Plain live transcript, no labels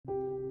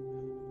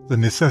The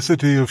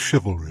Necessity of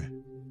Chivalry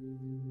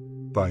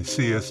by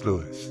C.S.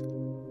 Lewis.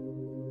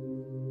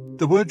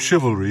 The word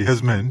chivalry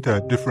has meant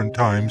at different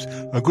times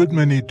a good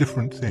many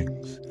different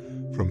things,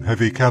 from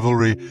heavy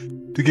cavalry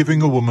to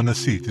giving a woman a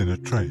seat in a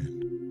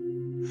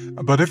train.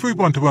 But if we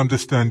want to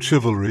understand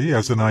chivalry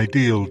as an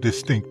ideal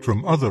distinct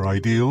from other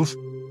ideals,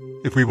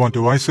 if we want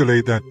to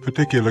isolate that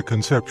particular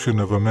conception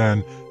of a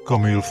man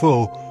comme il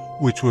faut,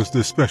 which was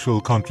the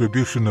special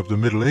contribution of the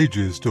Middle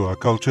Ages to our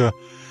culture,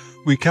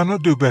 we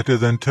cannot do better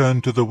than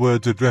turn to the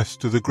words addressed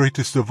to the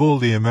greatest of all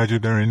the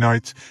imaginary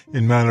knights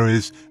in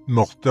Malory's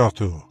Morte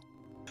d'Arthur.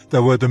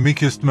 Thou wert the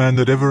meekest man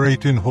that ever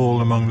ate in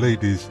hall among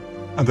ladies,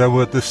 and thou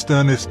wert the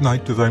sternest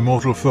knight to thy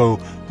mortal foe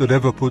that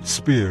ever put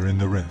spear in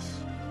the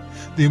rest.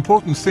 The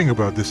important thing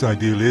about this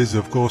ideal is,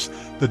 of course,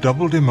 the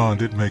double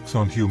demand it makes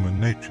on human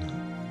nature.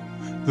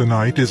 The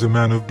knight is a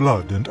man of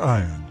blood and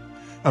iron,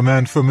 a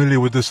man familiar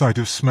with the sight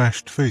of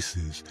smashed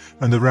faces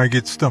and the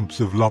ragged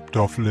stumps of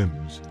lopped-off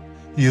limbs.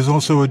 He is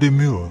also a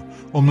demure,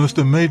 almost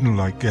a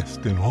maiden-like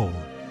guest in hall,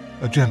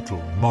 a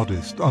gentle,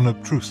 modest,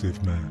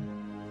 unobtrusive man.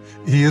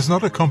 He is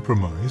not a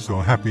compromise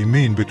or happy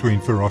mean between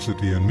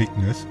ferocity and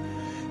meekness.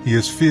 He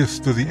is fierce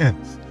to the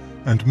nth,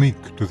 and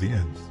meek to the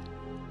nth.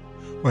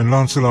 When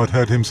Lancelot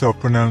had himself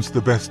pronounced the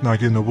best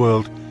knight in the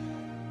world,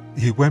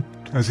 he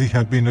wept as he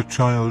had been a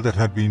child that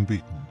had been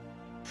beaten.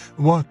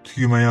 What,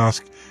 you may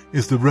ask,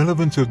 is the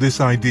relevance of this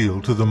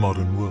ideal to the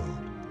modern world?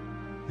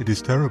 It is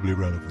terribly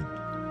relevant.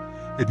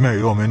 It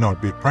may or may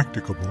not be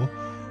practicable.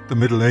 The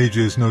Middle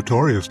Ages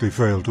notoriously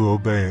failed to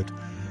obey it,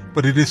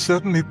 but it is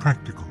certainly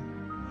practical.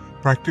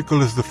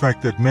 Practical as the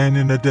fact that men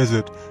in a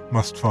desert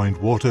must find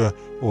water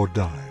or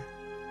die.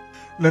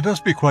 Let us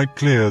be quite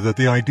clear that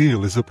the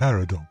ideal is a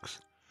paradox.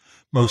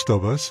 Most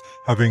of us,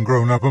 having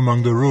grown up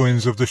among the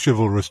ruins of the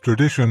chivalrous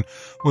tradition,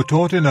 were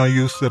taught in our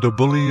youth that a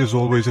bully is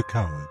always a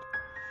coward.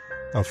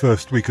 Our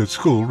first week at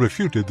school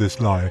refuted this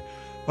lie,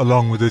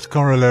 along with its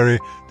corollary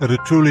that a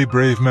truly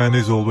brave man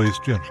is always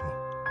gentle.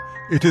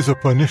 It is a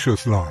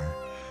pernicious lie,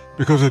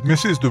 because it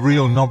misses the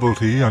real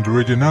novelty and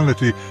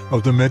originality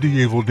of the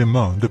medieval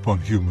demand upon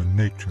human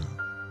nature.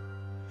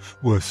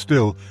 Worse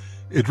still,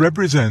 it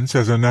represents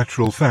as a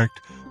natural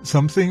fact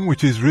something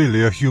which is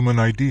really a human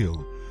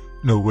ideal,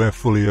 nowhere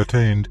fully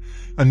attained,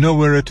 and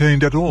nowhere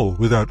attained at all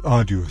without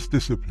arduous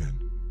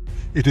discipline.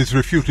 It is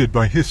refuted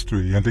by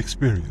history and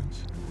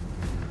experience.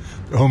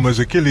 Homer's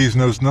Achilles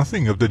knows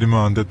nothing of the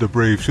demand that the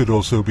brave should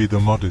also be the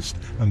modest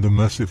and the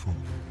merciful.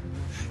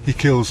 He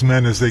kills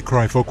men as they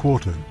cry for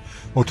quarter,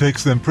 or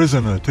takes them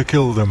prisoner to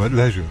kill them at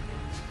leisure.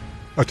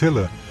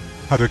 Attila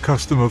had a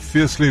custom of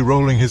fiercely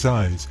rolling his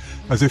eyes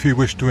as if he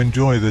wished to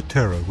enjoy the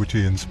terror which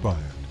he inspired.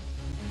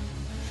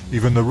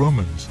 Even the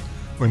Romans,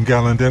 when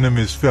gallant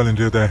enemies fell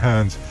into their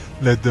hands,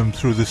 led them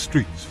through the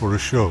streets for a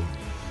show,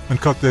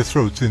 and cut their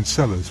throats in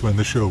cellars when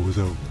the show was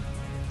over.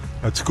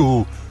 At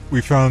school,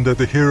 we found that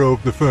the hero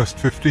of the first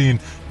 15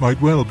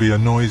 might well be a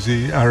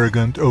noisy,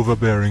 arrogant,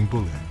 overbearing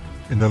bully.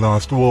 In the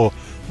last war,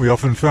 we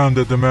often found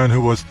that the man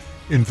who was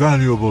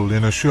invaluable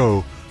in a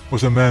show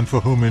was a man for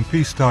whom in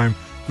peacetime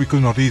we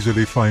could not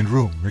easily find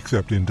room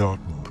except in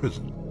Dartmoor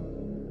prison.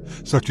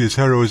 Such is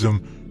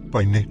heroism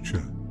by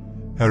nature,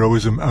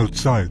 heroism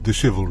outside the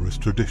chivalrous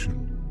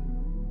tradition.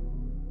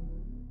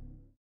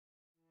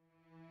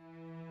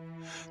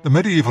 The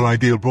medieval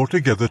ideal brought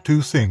together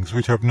two things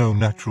which have no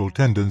natural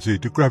tendency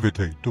to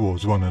gravitate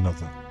towards one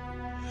another.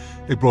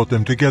 It brought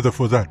them together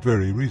for that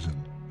very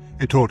reason.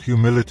 It taught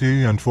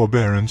humility and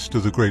forbearance to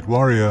the great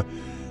warrior,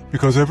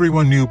 because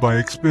everyone knew by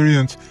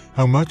experience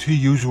how much he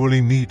usually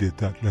needed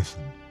that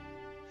lesson.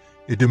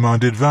 It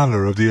demanded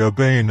valor of the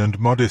urbane and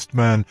modest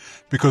man,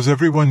 because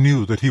everyone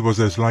knew that he was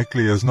as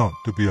likely as not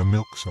to be a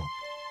milksop.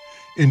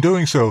 In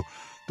doing so,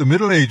 the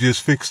Middle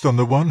Ages fixed on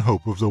the one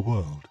hope of the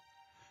world.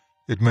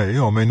 It may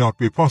or may not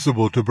be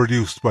possible to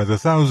produce by the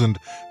thousand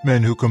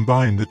men who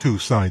combine the two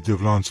sides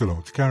of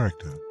Lancelot's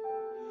character.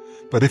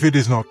 But if it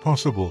is not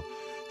possible,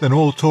 then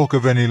all talk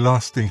of any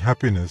lasting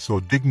happiness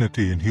or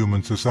dignity in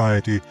human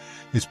society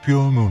is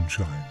pure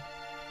moonshine.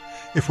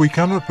 If we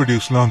cannot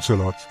produce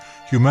Lancelots,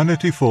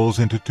 humanity falls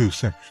into two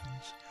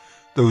sections: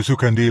 those who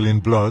can deal in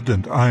blood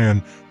and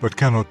iron but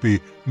cannot be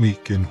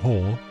meek in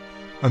hall,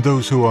 and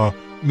those who are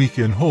meek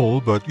in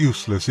hall but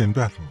useless in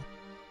battle.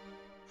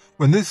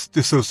 When this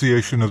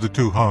dissociation of the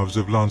two halves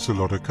of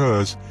Lancelot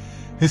occurs,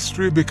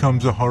 history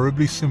becomes a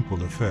horribly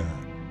simple affair.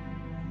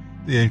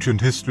 The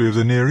ancient history of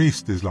the Near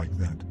East is like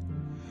that.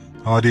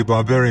 Hardy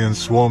barbarians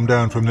swarm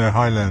down from their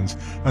highlands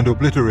and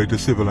obliterate a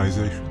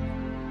civilization.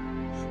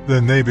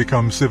 Then they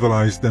become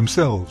civilized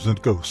themselves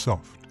and go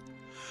soft.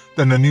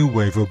 Then a new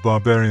wave of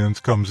barbarians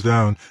comes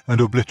down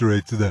and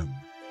obliterates them.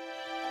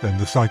 Then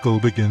the cycle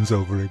begins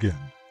over again.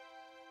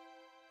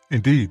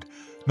 Indeed,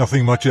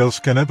 nothing much else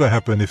can ever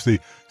happen if the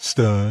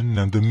stern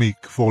and the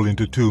meek fall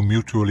into two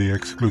mutually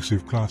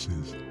exclusive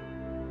classes.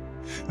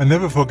 And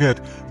never forget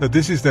that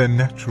this is their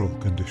natural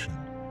condition.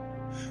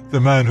 The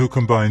man who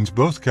combines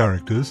both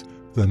characters,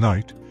 the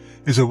knight,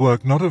 is a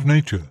work not of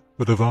nature,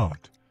 but of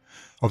art,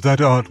 of that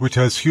art which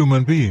has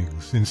human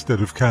beings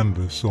instead of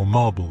canvas or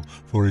marble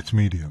for its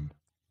medium.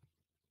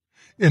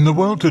 In the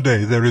world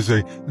today there is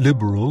a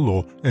liberal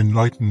or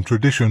enlightened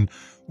tradition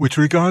which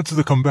regards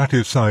the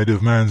combative side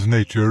of man's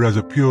nature as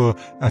a pure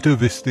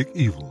atavistic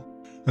evil,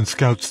 and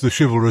scouts the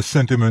chivalrous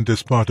sentiment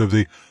as part of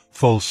the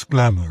false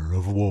glamour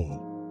of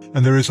war.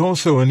 And there is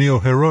also a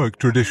neo-heroic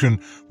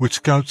tradition which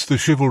scouts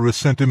the chivalrous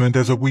sentiment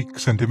as a weak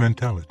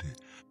sentimentality.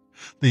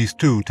 These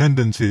two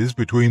tendencies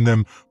between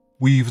them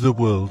weave the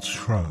world's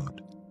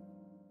shroud.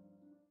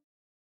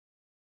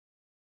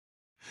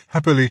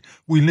 Happily,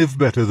 we live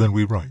better than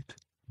we write,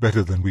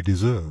 better than we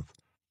deserve.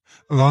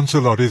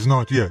 Lancelot is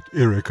not yet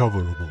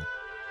irrecoverable.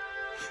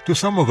 To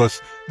some of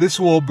us, this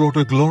war brought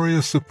a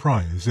glorious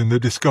surprise in the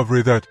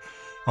discovery that,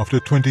 after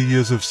 20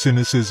 years of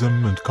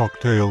cynicism and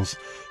cocktails,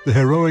 the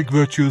heroic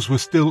virtues were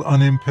still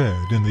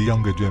unimpaired in the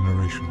younger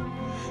generation,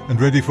 and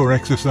ready for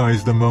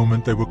exercise the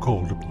moment they were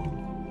called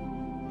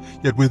upon.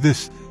 Yet with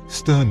this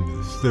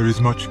sternness there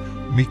is much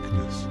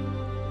meekness.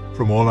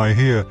 From all I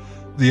hear,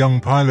 the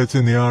young pilots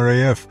in the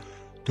RAF,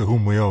 to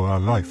whom we owe our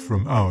life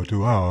from hour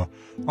to hour,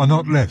 are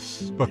not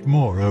less but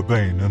more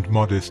urbane and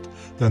modest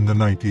than the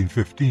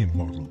 1915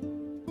 model.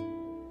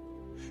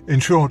 In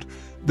short,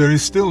 there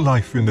is still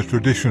life in the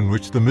tradition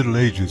which the Middle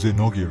Ages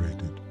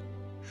inaugurated.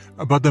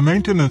 But the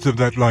maintenance of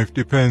that life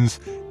depends,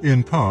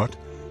 in part,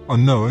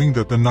 on knowing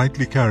that the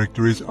knightly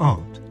character is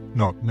art,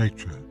 not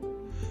nature,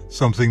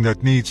 something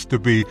that needs to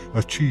be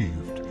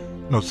achieved,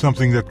 not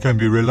something that can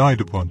be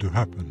relied upon to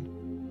happen.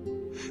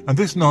 And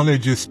this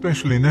knowledge is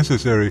specially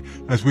necessary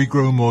as we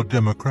grow more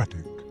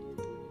democratic.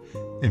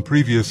 In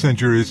previous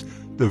centuries,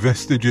 the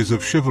vestiges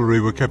of chivalry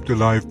were kept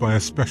alive by a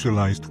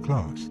specialized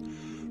class,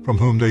 from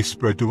whom they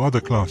spread to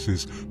other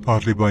classes,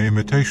 partly by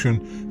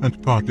imitation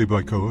and partly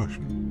by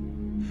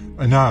coercion.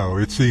 And now,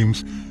 it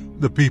seems,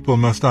 the people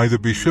must either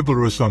be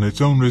chivalrous on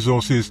its own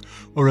resources,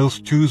 or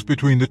else choose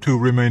between the two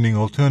remaining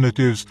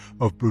alternatives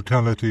of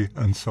brutality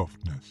and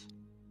softness.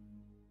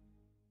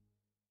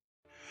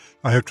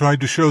 I have tried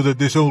to show that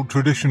this old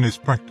tradition is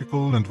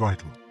practical and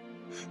vital.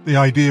 The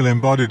ideal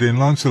embodied in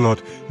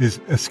Lancelot is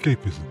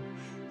escapism,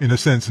 in a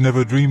sense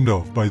never dreamed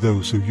of by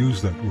those who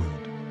use that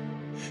word.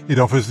 It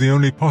offers the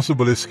only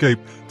possible escape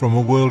from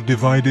a world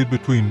divided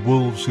between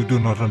wolves who do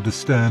not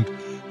understand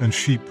and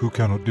sheep who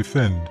cannot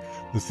defend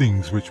the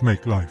things which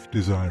make life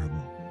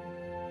desirable.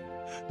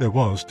 There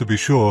was, to be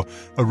sure,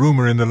 a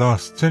rumor in the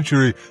last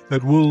century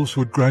that wolves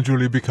would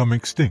gradually become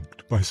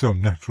extinct by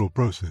some natural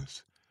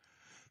process.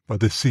 But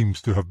this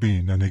seems to have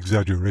been an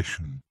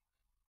exaggeration.